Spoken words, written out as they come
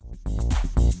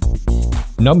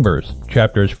Numbers,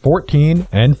 chapters 14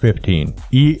 and 15,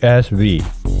 ESV.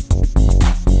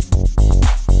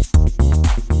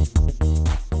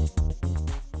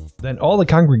 Then all the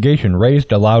congregation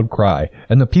raised a loud cry,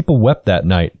 and the people wept that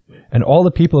night. And all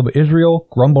the people of Israel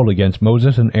grumbled against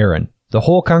Moses and Aaron. The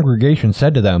whole congregation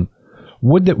said to them,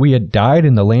 "Would that we had died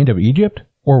in the land of Egypt,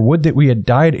 or would that we had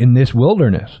died in this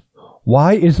wilderness?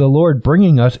 Why is the Lord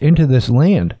bringing us into this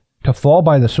land, to fall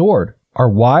by the sword? Our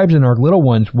wives and our little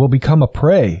ones will become a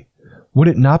prey. Would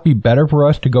it not be better for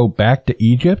us to go back to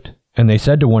Egypt?" And they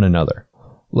said to one another,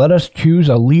 "Let us choose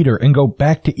a leader and go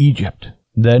back to Egypt."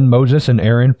 Then Moses and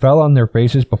Aaron fell on their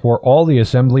faces before all the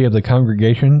assembly of the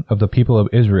congregation of the people of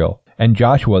Israel. And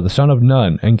Joshua the son of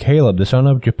Nun and Caleb the son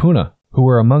of Jephunneh, who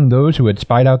were among those who had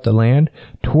spied out the land,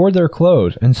 tore their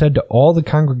clothes and said to all the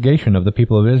congregation of the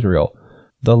people of Israel,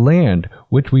 "The land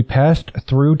which we passed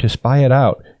through to spy it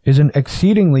out is an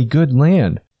exceedingly good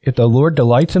land. If the Lord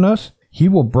delights in us, he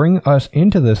will bring us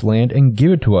into this land and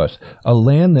give it to us, a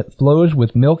land that flows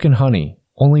with milk and honey.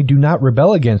 Only do not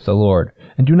rebel against the Lord,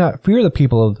 and do not fear the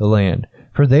people of the land,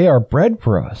 for they are bread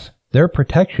for us. Their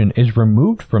protection is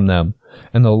removed from them,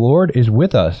 and the Lord is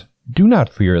with us. Do not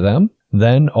fear them."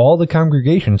 Then all the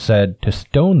congregation said to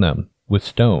stone them with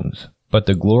stones. But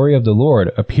the glory of the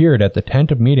Lord appeared at the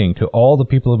tent of meeting to all the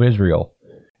people of Israel.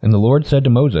 And the Lord said to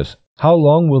Moses, "How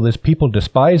long will this people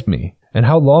despise me? And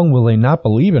how long will they not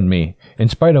believe in me, in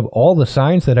spite of all the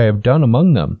signs that I have done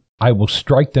among them? I will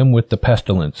strike them with the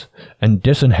pestilence, and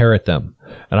disinherit them,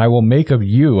 and I will make of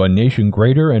you a nation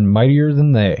greater and mightier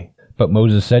than they." But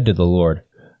Moses said to the Lord,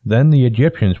 "Then the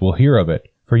Egyptians will hear of it,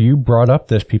 for you brought up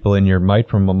this people in your might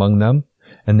from among them,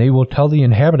 and they will tell the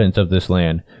inhabitants of this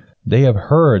land, 'They have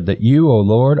heard that you, O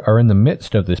Lord, are in the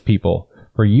midst of this people.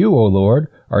 For you, O Lord,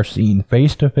 are seen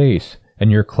face to face, and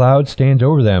your cloud stands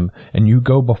over them, and you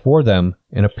go before them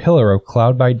in a pillar of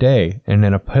cloud by day, and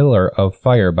in a pillar of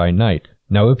fire by night.'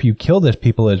 Now if you kill this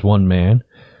people as one man,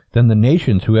 then the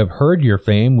nations who have heard your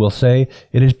fame will say,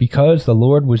 'It is because the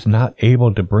Lord was not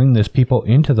able to bring this people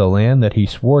into the land that he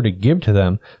swore to give to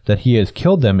them, that he has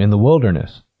killed them in the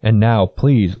wilderness.' And now,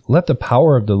 please, let the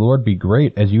power of the Lord be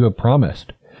great as you have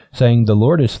promised, saying, 'The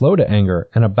Lord is slow to anger,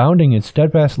 and abounding in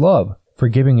steadfast love,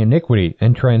 forgiving iniquity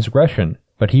and transgression,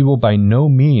 but he will by no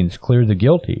means clear the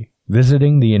guilty,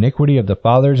 visiting the iniquity of the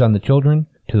fathers on the children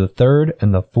to the third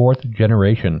and the fourth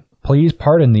generation. Please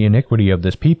pardon the iniquity of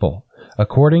this people,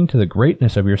 according to the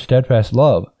greatness of your steadfast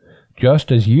love,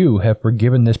 just as you have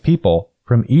forgiven this people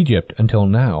from Egypt until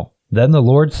now.' Then the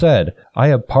Lord said, 'I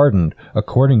have pardoned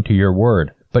according to your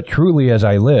word. But truly as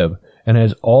I live, and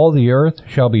as all the earth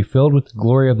shall be filled with the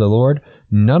glory of the Lord,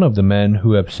 none of the men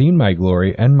who have seen my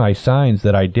glory and my signs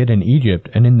that I did in Egypt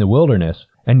and in the wilderness,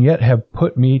 and yet have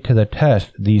put me to the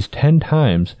test these 10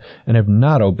 times, and have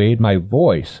not obeyed my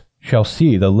voice, shall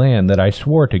see the land that I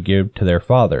swore to give to their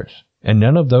fathers. And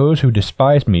none of those who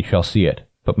despise me shall see it,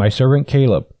 but my servant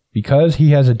Caleb, because he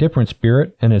has a different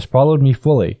spirit and has followed me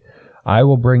fully, I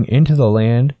will bring into the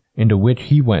land into which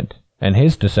he went, and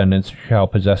his descendants shall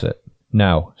possess it.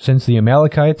 Now, since the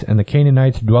Amalekites and the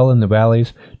Canaanites dwell in the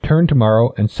valleys, turn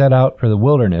tomorrow and set out for the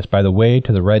wilderness by the way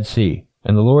to the Red Sea."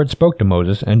 And the Lord spoke to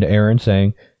Moses and to Aaron,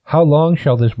 saying, "How long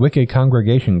shall this wicked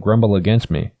congregation grumble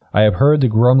against me? I have heard the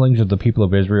grumblings of the people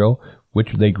of Israel,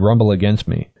 which they grumble against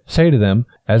me. Say to them,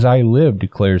 'As I live,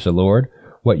 declares the Lord,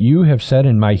 what you have said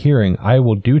in my hearing I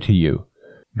will do to you.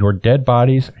 Your dead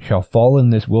bodies shall fall in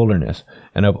this wilderness,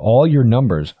 and of all your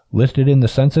numbers, listed in the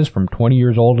census from 20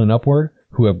 years old and upward,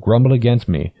 who have grumbled against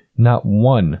me, not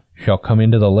one shall come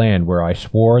into the land where I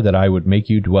swore that I would make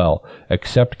you dwell,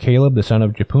 except Caleb the son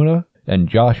of Jephunneh and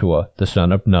Joshua the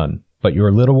son of Nun. But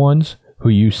your little ones, who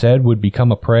you said would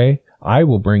become a prey, I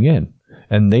will bring in,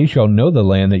 and they shall know the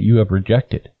land that you have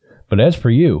rejected. But as for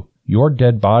you, your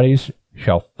dead bodies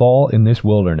shall fall in this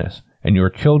wilderness, and your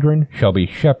children shall be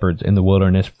shepherds in the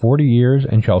wilderness 40 years,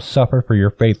 and shall suffer for your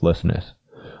faithlessness,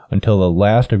 until the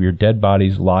last of your dead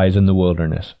bodies lies in the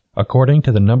wilderness. According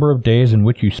to the number of days in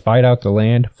which you spied out the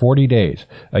land, 40 days,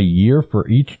 a year for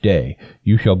each day,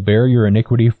 you shall bear your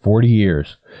iniquity 40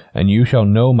 years, and you shall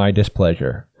know my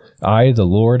displeasure. I, the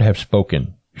Lord, have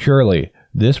spoken. Surely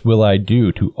this will I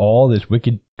do to all this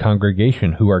wicked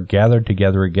congregation who are gathered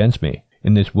together against me.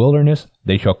 In this wilderness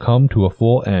they shall come to a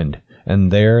full end,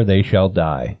 and there they shall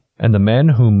die." And the men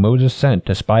whom Moses sent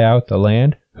to spy out the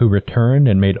land, who returned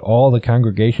and made all the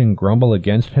congregation grumble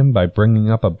against him by bringing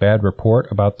up a bad report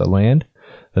about the land,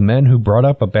 the men who brought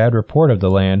up a bad report of the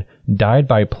land died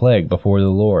by plague before the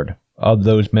Lord. Of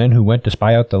those men who went to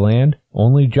spy out the land,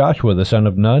 only Joshua the son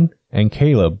of Nun and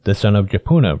Caleb the son of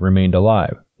Jephunneh remained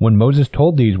alive. When Moses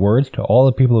told these words to all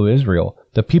the people of Israel,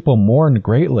 the people mourned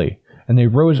greatly, And they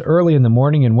rose early in the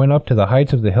morning and went up to the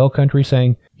heights of the hill country,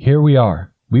 saying, Here we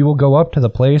are. We will go up to the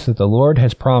place that the Lord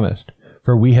has promised,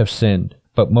 for we have sinned.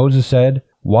 But Moses said,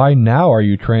 Why now are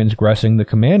you transgressing the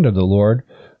command of the Lord,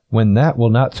 when that will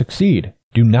not succeed?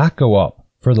 Do not go up,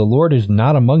 for the Lord is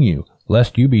not among you,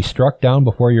 lest you be struck down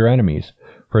before your enemies.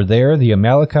 For there the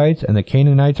Amalekites and the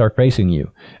Canaanites are facing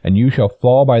you, and you shall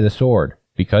fall by the sword.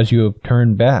 Because you have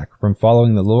turned back from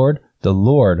following the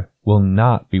Lord will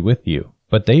not be with you.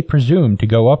 But they presumed to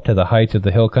go up to the heights of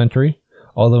the hill country,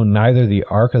 although neither the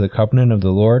ark of the covenant of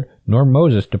the Lord nor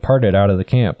Moses departed out of the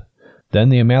camp. Then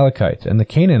the Amalekites and the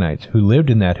Canaanites who lived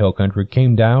in that hill country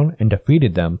came down and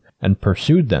defeated them and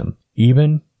pursued them,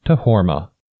 even to Hormah.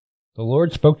 The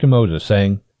Lord spoke to Moses,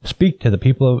 saying, Speak to the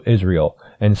people of Israel,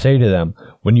 and say to them,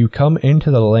 When you come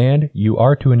into the land you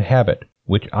are to inhabit,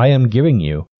 which I am giving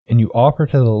you, and you offer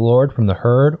to the Lord from the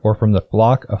herd or from the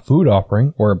flock a food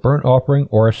offering, or a burnt offering,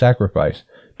 or a sacrifice,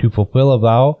 to fulfill a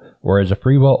vow, or as a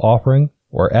freewill offering,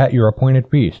 or at your appointed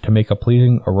feast, to make a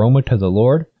pleasing aroma to the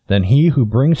Lord, then he who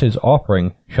brings his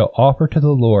offering shall offer to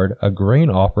the Lord a grain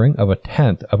offering of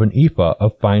 1/10 of an ephah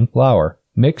of fine flour,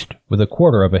 mixed with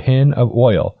 1/4 of a hin of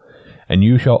oil. And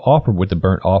you shall offer with the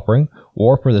burnt offering,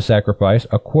 or for the sacrifice,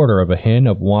 1/4 of a hin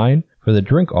of wine for the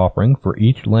drink offering for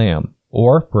each lamb.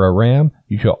 Or for a ram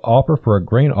you shall offer for a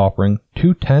grain offering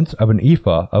 2/10 of an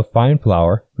ephah of fine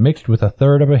flour, mixed with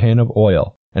 1/3 of a hin of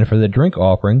oil. And for the drink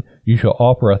offering you shall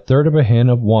offer 1/3 of a hin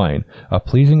of wine, a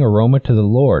pleasing aroma to the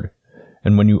Lord.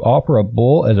 And when you offer a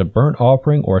bull as a burnt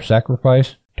offering or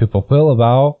sacrifice, to fulfill a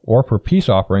vow, or for peace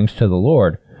offerings to the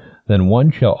Lord, then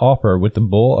one shall offer with the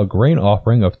bull a grain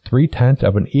offering of 3/10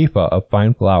 of an ephah of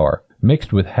fine flour,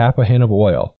 mixed with 1/2 a hin of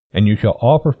oil. And you shall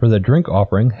offer for the drink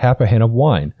offering 1/2 a hin of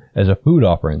wine, as a food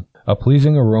offering, a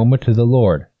pleasing aroma to the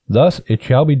Lord. Thus it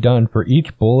shall be done for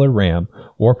each bull or ram,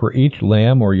 or for each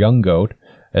lamb or young goat.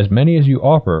 As many as you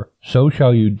offer, so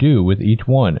shall you do with each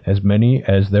one, as many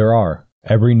as there are.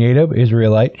 Every native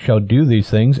Israelite shall do these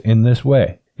things in this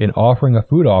way, in offering a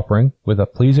food offering with a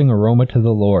pleasing aroma to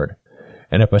the Lord.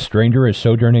 And if a stranger is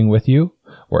sojourning with you,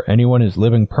 or anyone is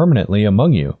living permanently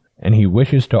among you, and he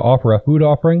wishes to offer a food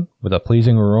offering with a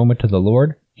pleasing aroma to the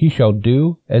Lord, he shall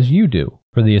do as you do.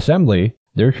 For the assembly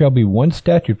there shall be one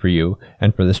statute for you,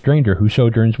 and for the stranger who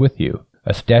sojourns with you,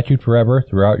 a statute forever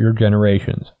throughout your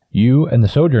generations. You and the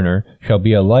sojourner shall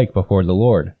be alike before the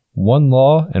Lord. One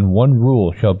law and one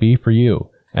rule shall be for you,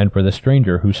 and for the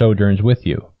stranger who sojourns with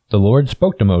you. The Lord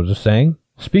spoke to Moses, saying,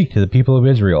 Speak to the people of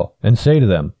Israel, and say to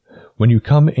them, When you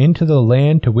come into the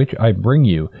land to which I bring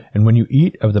you, and when you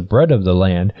eat of the bread of the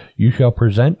land, you shall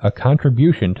present a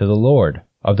contribution to the Lord.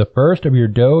 Of the first of your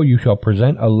dough you shall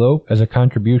present a loaf as a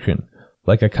contribution.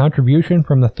 Like a contribution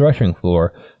from the threshing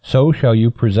floor, so shall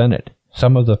you present it.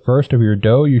 Some of the first of your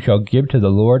dough you shall give to the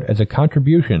Lord as a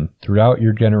contribution throughout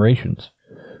your generations.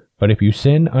 But if you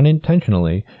sin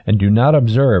unintentionally, and do not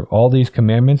observe all these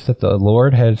commandments that the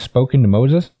Lord has spoken to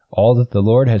Moses, all that the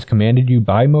Lord has commanded you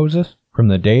by Moses, from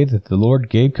the day that the Lord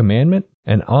gave commandment,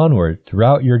 and onward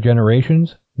throughout your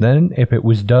generations, then if it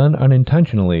was done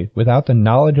unintentionally, without the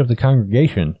knowledge of the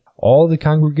congregation, all the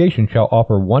congregation shall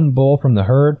offer one bull from the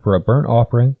herd for a burnt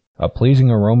offering, a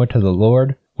pleasing aroma to the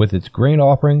Lord, with its grain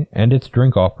offering and its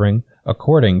drink offering,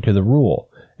 according to the rule,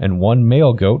 and one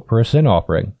male goat for a sin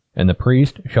offering. And the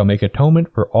priest shall make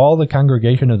atonement for all the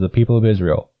congregation of the people of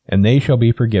Israel, and they shall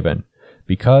be forgiven,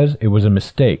 because it was a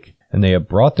mistake, and they have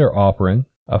brought their offering,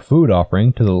 a food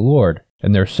offering, to the Lord,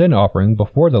 and their sin offering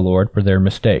before the Lord for their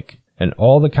mistake. And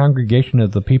all the congregation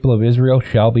of the people of Israel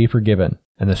shall be forgiven,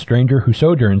 and the stranger who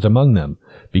sojourns among them,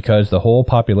 because the whole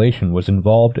population was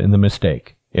involved in the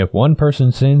mistake. If one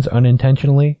person sins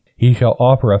unintentionally, he shall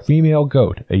offer a female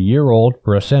goat, a year old,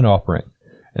 for a sin offering.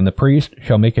 And the priest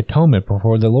shall make atonement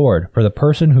before the Lord for the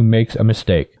person who makes a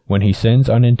mistake, when he sins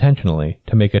unintentionally,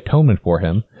 to make atonement for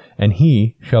him, and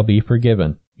he shall be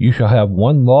forgiven. You shall have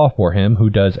one law for him who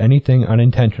does anything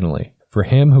unintentionally, for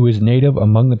him who is native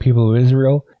among the people of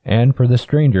Israel, and for the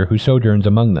stranger who sojourns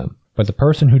among them. But the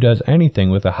person who does anything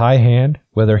with a high hand,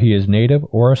 whether he is native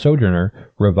or a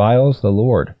sojourner, reviles the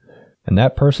Lord. And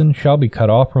that person shall be cut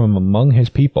off from among his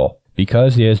people.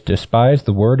 Because he has despised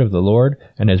the word of the Lord,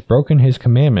 and has broken his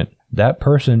commandment, that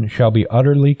person shall be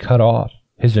utterly cut off.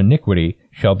 His iniquity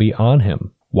shall be on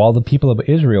him. While the people of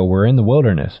Israel were in the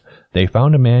wilderness, they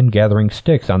found a man gathering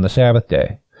sticks on the Sabbath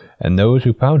day. And those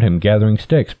who found him gathering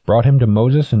sticks brought him to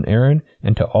Moses and Aaron,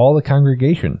 and to all the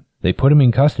congregation. They put him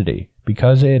in custody,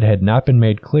 because it had not been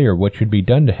made clear what should be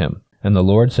done to him. And the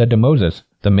Lord said to Moses,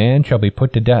 The man shall be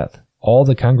put to death. All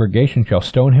the congregation shall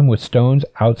stone him with stones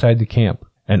outside the camp.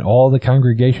 And all the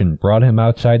congregation brought him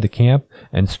outside the camp,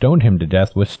 and stoned him to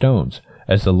death with stones.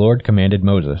 as the Lord commanded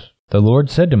Moses. The Lord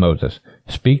said to Moses,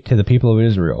 "Speak to the people of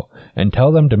Israel, and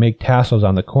tell them to make tassels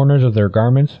on the corners of their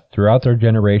garments throughout their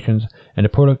generations, and to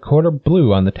put a cord of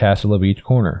blue on the tassel of each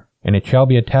corner. And it shall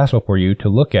be a tassel for you to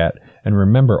look at, and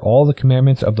remember all the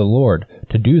commandments of the Lord,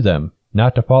 to do them,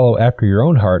 not to follow after your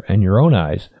own heart and your own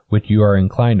eyes, which you are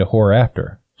inclined to whore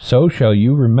after. So shall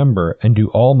you remember and do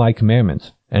all my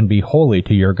commandments, and be holy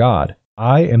to your God.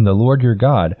 I am the Lord your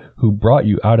God, who brought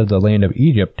you out of the land of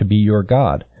Egypt to be your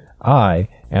God. I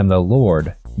am the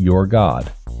Lord your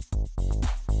God."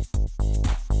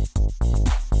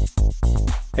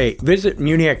 Hey, visit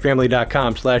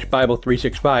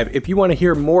muniacfamily.com/Bible365 if you want to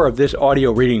hear more of this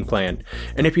audio reading plan.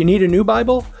 And if you need a new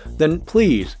Bible, then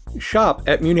please shop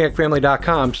at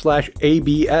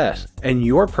muniacfamily.com/ABS, and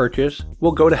your purchase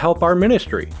will go to help our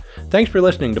ministry. Thanks for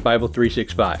listening to Bible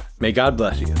 365. May God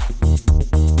bless you.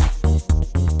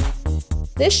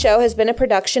 This show has been a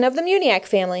production of the Muniac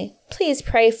family. Please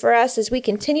pray for us as we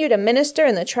continue to minister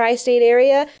in the tri-state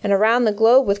area and around the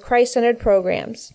globe with Christ-centered programs.